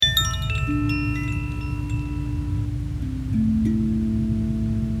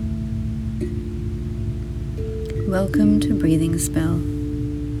Welcome to Breathing Spell,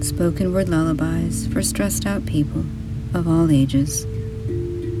 spoken word lullabies for stressed out people of all ages.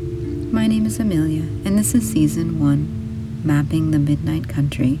 My name is Amelia, and this is Season 1, Mapping the Midnight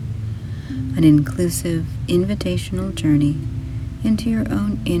Country, an inclusive, invitational journey into your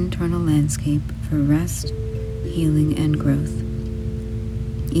own internal landscape for rest, healing, and growth.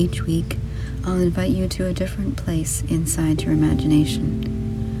 Each week, I'll invite you to a different place inside your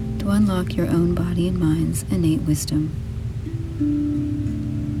imagination to unlock your own body and mind's innate wisdom.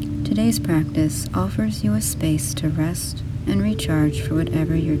 Today's practice offers you a space to rest and recharge for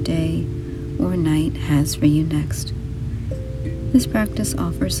whatever your day or night has for you next. This practice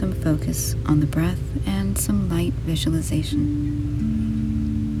offers some focus on the breath and some light visualization.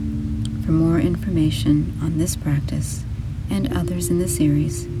 For more information on this practice and others in the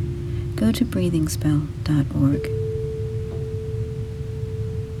series, go to breathingspell.org.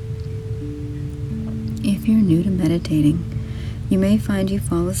 If you're new to meditating, you may find you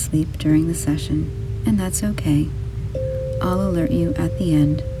fall asleep during the session, and that's okay. I'll alert you at the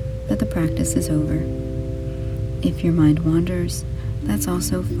end that the practice is over. If your mind wanders, that's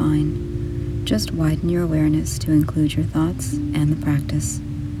also fine. Just widen your awareness to include your thoughts and the practice.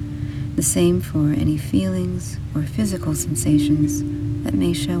 The same for any feelings or physical sensations that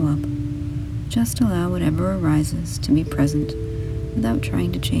may show up. Just allow whatever arises to be present without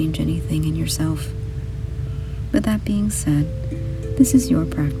trying to change anything in yourself. With that being said, this is your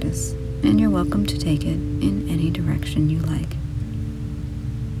practice, and you're welcome to take it in any direction you like.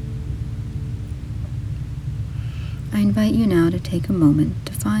 I invite you now to take a moment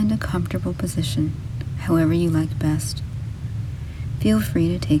to find a comfortable position, however you like best. Feel free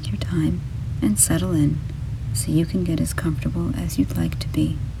to take your time and settle in so you can get as comfortable as you'd like to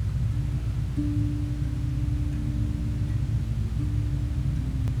be.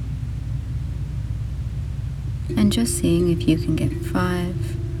 And just seeing if you can get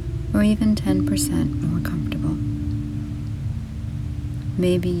 5 or even 10% more comfortable.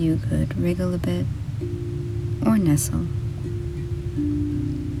 Maybe you could wriggle a bit or nestle.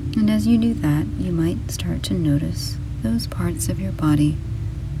 And as you do that, you might start to notice those parts of your body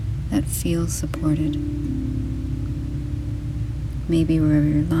that feel supported. Maybe wherever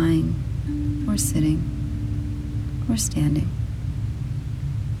you're lying or sitting or standing.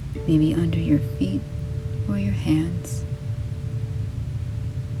 Maybe under your feet or your hands.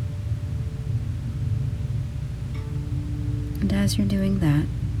 And as you're doing that,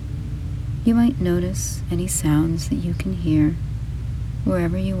 you might notice any sounds that you can hear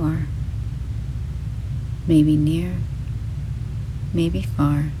wherever you are. Maybe near, maybe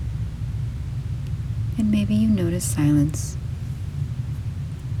far, and maybe you notice silence.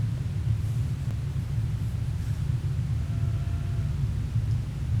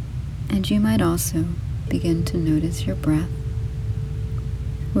 And you might also begin to notice your breath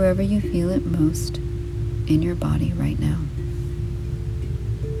wherever you feel it most in your body right now.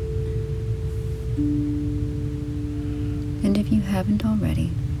 And if you haven't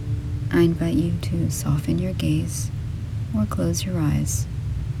already, I invite you to soften your gaze or close your eyes,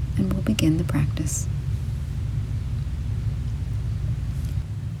 and we'll begin the practice.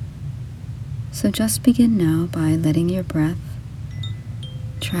 So just begin now by letting your breath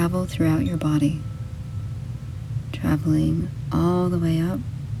travel throughout your body, traveling all the way up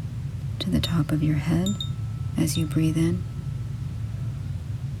to the top of your head as you breathe in,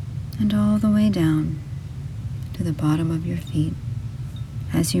 and all the way down to the bottom of your feet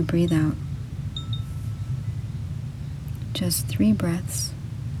as you breathe out. Just 3 breaths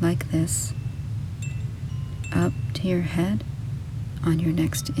like this, up to your head on your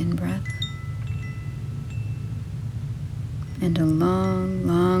next in-breath, and a long,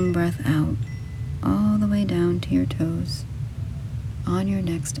 long breath out all the way down to your toes on your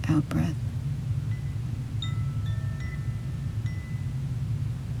next out-breath.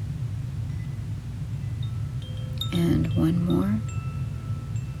 And one more,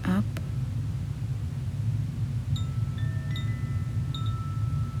 up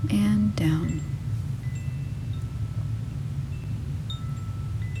and down.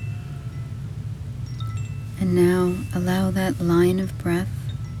 And now allow that line of breath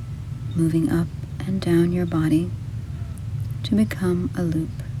moving up and down your body to become a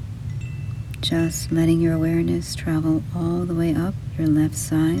loop. Just letting your awareness travel all the way up your left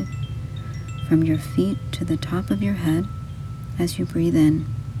side, from your feet to the top of your head as you breathe in,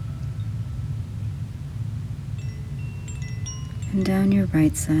 and down your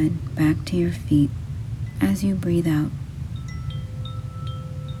right side back to your feet as you breathe out.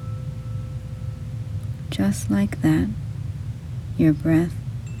 just like that, your breath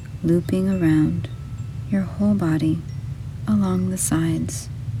looping around your whole body along the sides.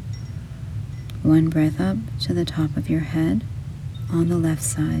 One breath up to the top of your head on the left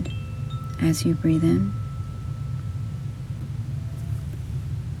side as you breathe in,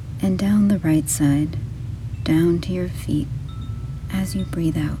 and down the right side, down to your feet as you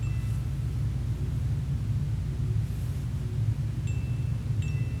breathe out.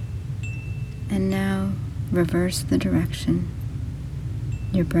 And now reverse the direction,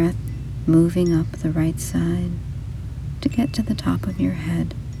 your breath moving up the right side to get to the top of your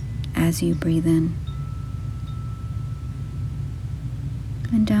head as you breathe in,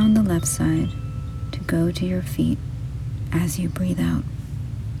 and down the left side to go to your feet as you breathe out.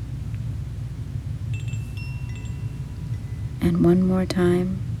 And one more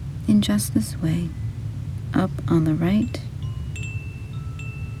time in just this way, up on the right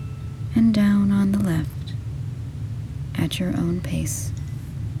and down on the left at your own pace.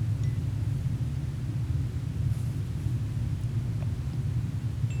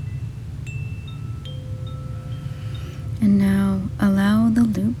 And now allow the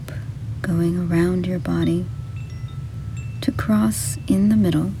loop going around your body to cross in the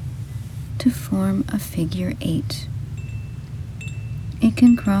middle to form a figure 8. It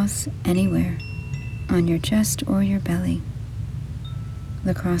can cross anywhere on your chest or your belly.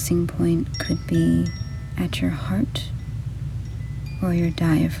 The crossing point could be at your heart or your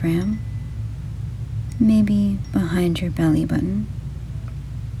diaphragm, maybe behind your belly button,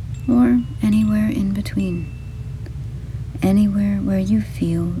 or anywhere in between. Anywhere where you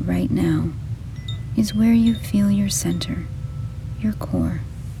feel right now is where you feel your center, your core.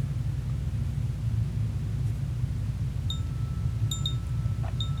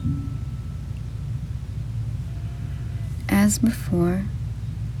 As before,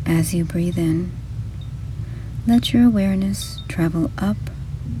 as you breathe in, let your awareness travel up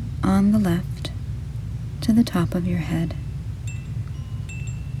on the left to the top of your head.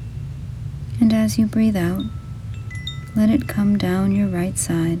 And as you breathe out, let it come down your right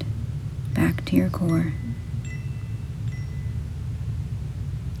side, back to your core.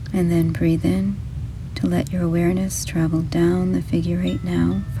 And then breathe in to let your awareness travel down the figure 8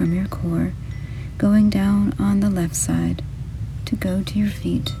 now from your core, going down on the left side to go to your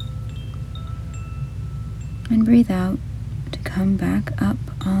feet. And breathe out to come back up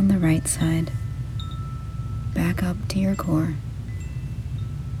on the right side, back up to your core.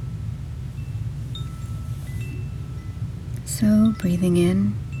 So breathing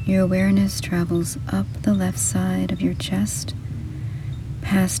in, your awareness travels up the left side of your chest,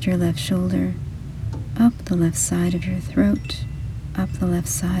 past your left shoulder, up the left side of your throat, up the left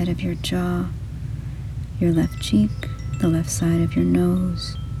side of your jaw, your left cheek, the left side of your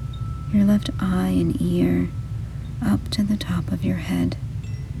nose, your left eye and ear, up to the top of your head.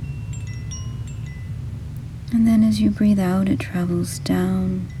 And then as you breathe out, it travels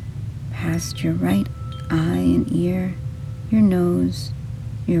down past your right eye and ear, your nose,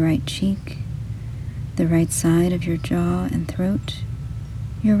 your right cheek, the right side of your jaw and throat,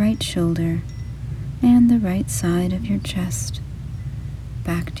 your right shoulder, and the right side of your chest,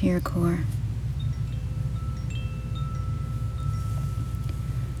 back to your core.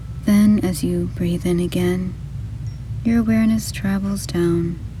 Then, as you breathe in again, your awareness travels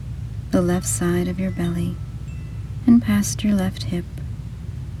down the left side of your belly and past your left hip,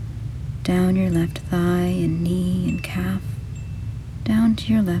 down your left thigh and knee and calf, down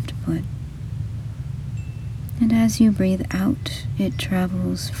to your left foot. And as you breathe out, it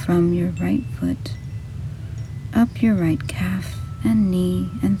travels from your right foot, up your right calf and knee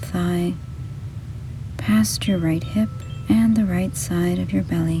and thigh, past your right hip and the right side of your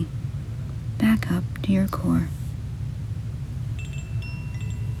belly, back up to your core.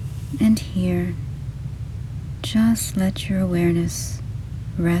 And here, just let your awareness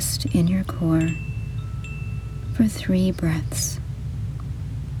rest in your core for 3 breaths.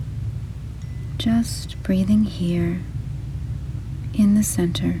 Just breathing here in the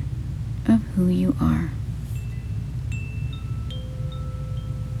center of who you are.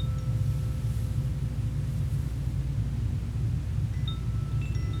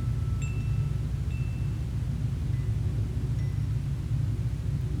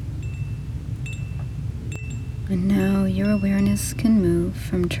 And now your awareness can move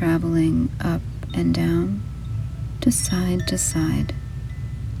from traveling up and down to side,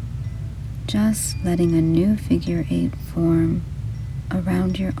 just letting a new figure 8 form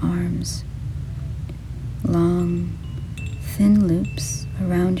around your arms. Long, thin loops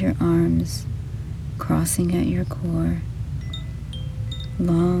around your arms, crossing at your core.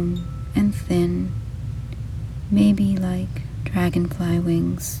 Long and thin, maybe like dragonfly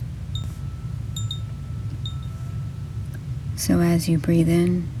wings. So as you breathe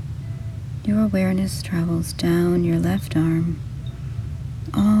in, your awareness travels down your left arm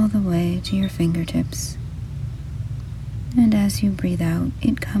all the way to your fingertips. And as you breathe out,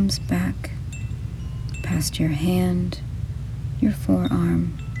 it comes back past your hand, your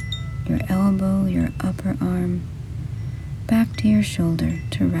forearm, your elbow, your upper arm, back to your shoulder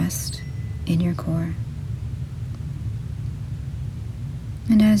to rest in your core.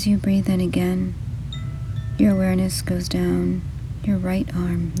 And as you breathe in again, your awareness goes down your right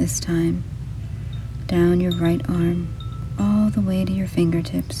arm this time, down your right arm all the way to your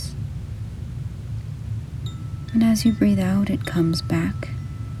fingertips. And as you breathe out, it comes back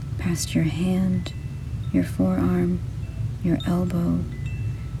past your hand, your forearm, your elbow,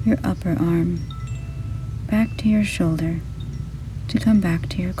 your upper arm, back to your shoulder to come back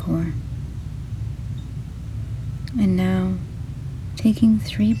to your core. And now, taking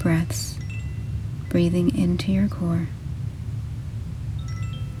 3 breaths, breathing into your core.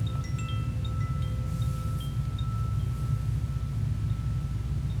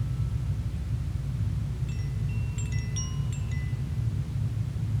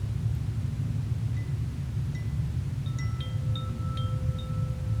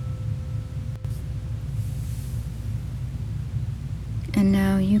 And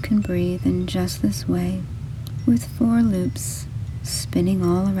now you can breathe in just this way, with 4 loops spinning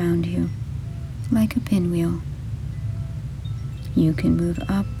all around you, like a pinwheel. You can move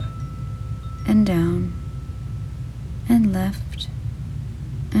up and down, and left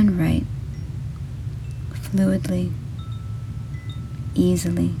and right, fluidly,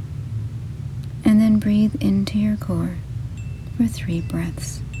 easily, and then breathe into your core for 3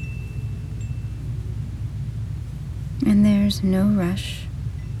 breaths. And there's no rush.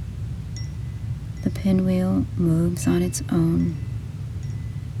 The pinwheel moves on its own,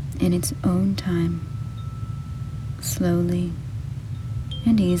 in its own time, slowly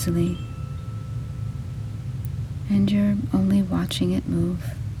and easily, and you're only watching it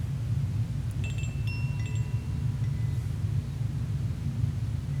move.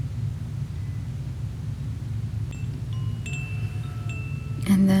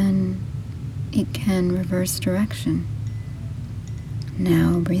 And then it can reverse direction.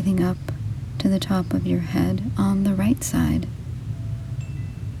 Now breathing up to the top of your head on the right side,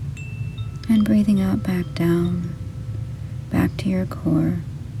 and breathing out back down, back to your core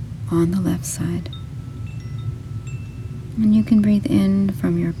on the left side. And you can breathe in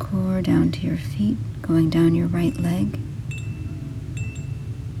from your core down to your feet, going down your right leg,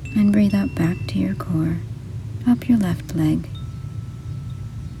 and breathe out back to your core, up your left leg.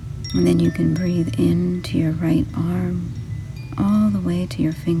 And then you can breathe in to your right arm, all the way to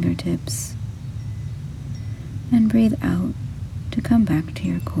your fingertips, and breathe out to come back to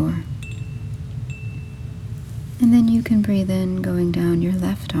your core. And then you can breathe in going down your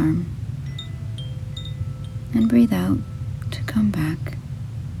left arm, and breathe out to come back.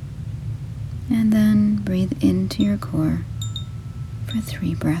 And then breathe into your core for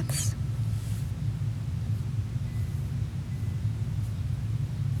 3 breaths.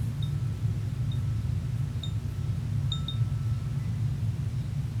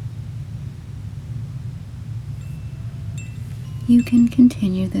 You can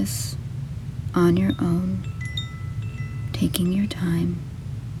continue this on your own, taking your time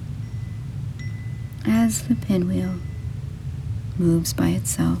as the pinwheel moves by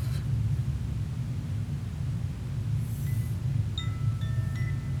itself.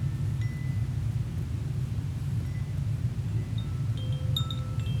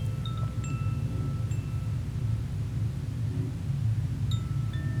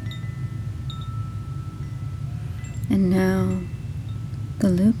 And now the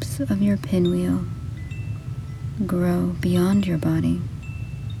loops of your pinwheel grow beyond your body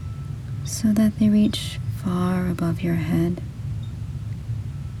so that they reach far above your head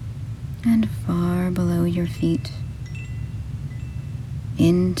and far below your feet,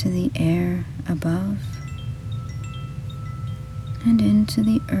 into the air above and into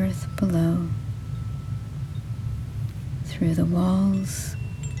the earth below, through the walls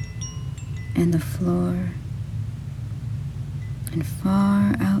and the floor, and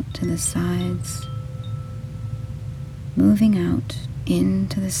far out to the sides, moving out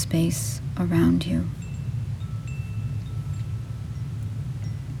into the space around you.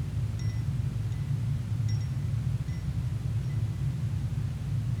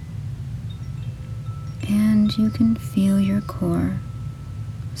 And you can feel your core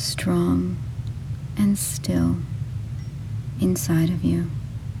strong and still inside of you,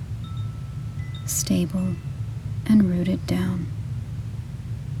 stable and rooted down.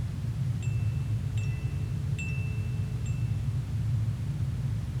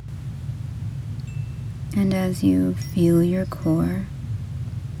 And as you feel your core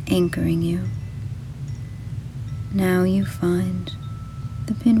anchoring you, now you find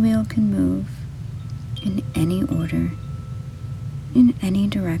the pinwheel can move in any order, in any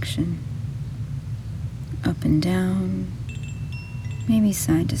direction, up and down, maybe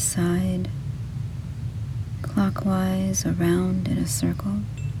side to side, clockwise around in a circle,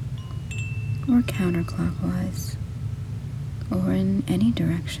 or counterclockwise, or in any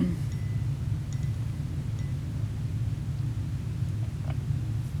direction.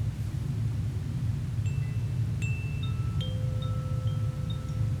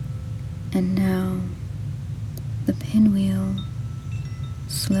 And now the pinwheel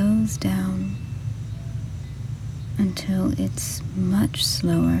slows down until it's much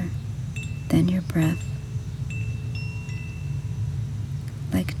slower than your breath,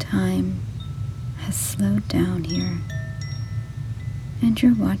 like time has slowed down here, and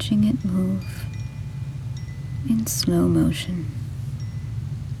you're watching it move in slow motion.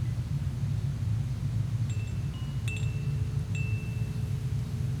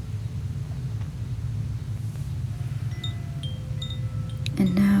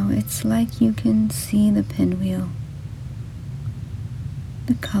 And now it's like you can see the pinwheel,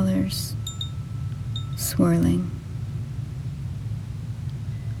 the colors swirling,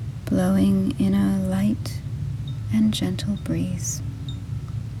 blowing in a light and gentle breeze,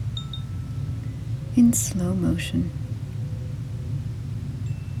 in slow motion.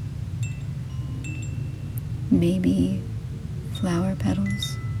 Maybe flower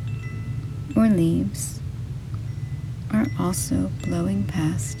petals or leaves are also blowing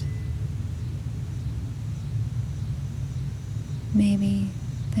past. Maybe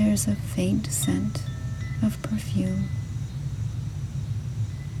there's a faint scent of perfume.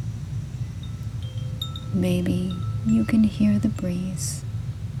 Maybe you can hear the breeze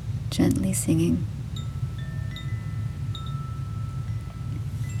gently singing.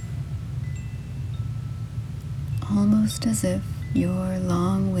 Almost as if your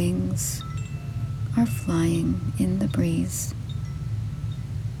long wings are flying in the breeze,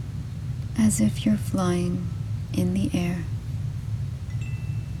 as if you're flying in the air.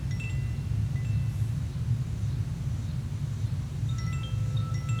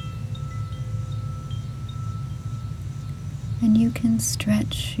 And you can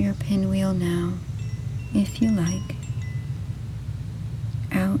stretch your pinwheel now, if you like,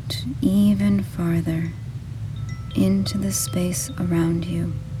 out even farther into the space around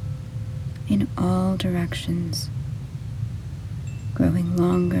you, in all directions, growing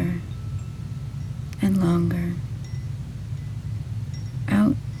longer and longer,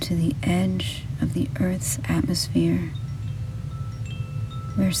 out to the edge of the Earth's atmosphere,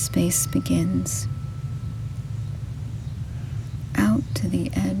 where space begins, out to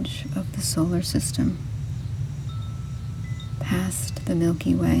the edge of the solar system, past the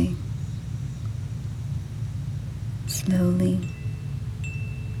Milky Way, slowly,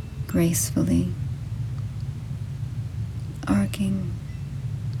 gracefully, arcing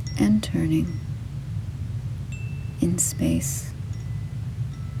and turning in space,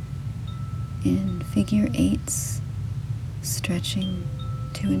 in figure eights, stretching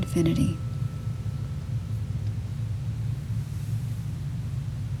to infinity.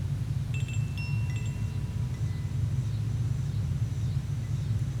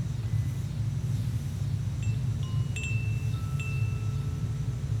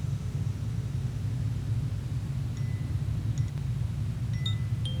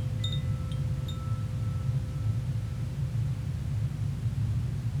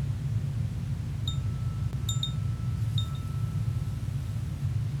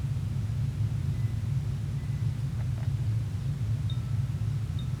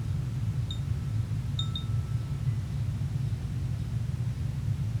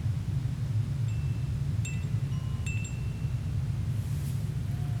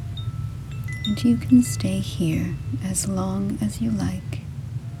 And you can stay here as long as you like,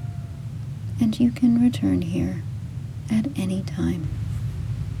 and you can return here at any time.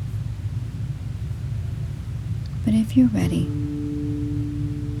 But if you're ready,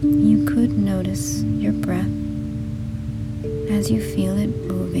 you could notice your breath as you feel it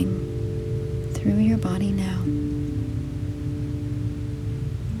moving through your body now.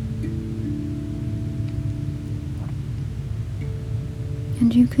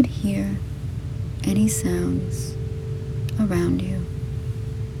 And you could hear any sounds around you.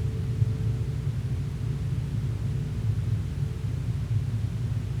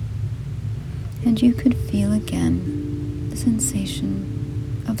 and you could feel again the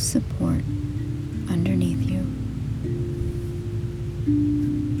sensation of support underneath you.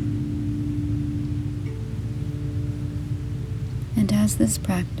 And as this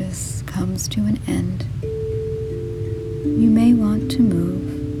practice comes to an end, you may want to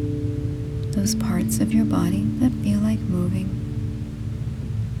move those parts of your body that feel like moving.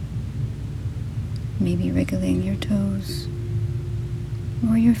 Maybe wriggling your toes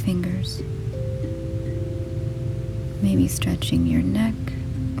or your fingers. Maybe stretching your neck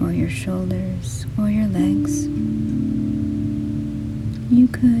or your shoulders or your legs. You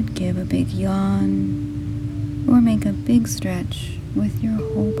could give a big yawn or make a big stretch with your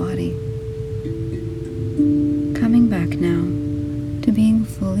whole body. Coming back now to being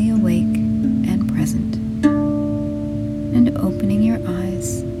fully awake and present, and opening your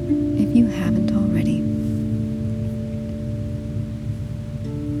eyes if you haven't already.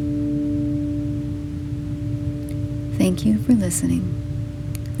 Thank you for listening.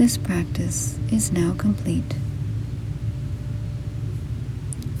 This practice is now complete.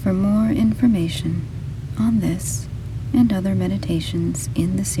 For more information on this and other meditations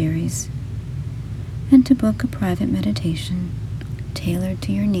in the series, and to book a private meditation tailored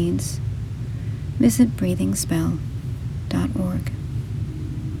to your needs, visit breathingspell.org.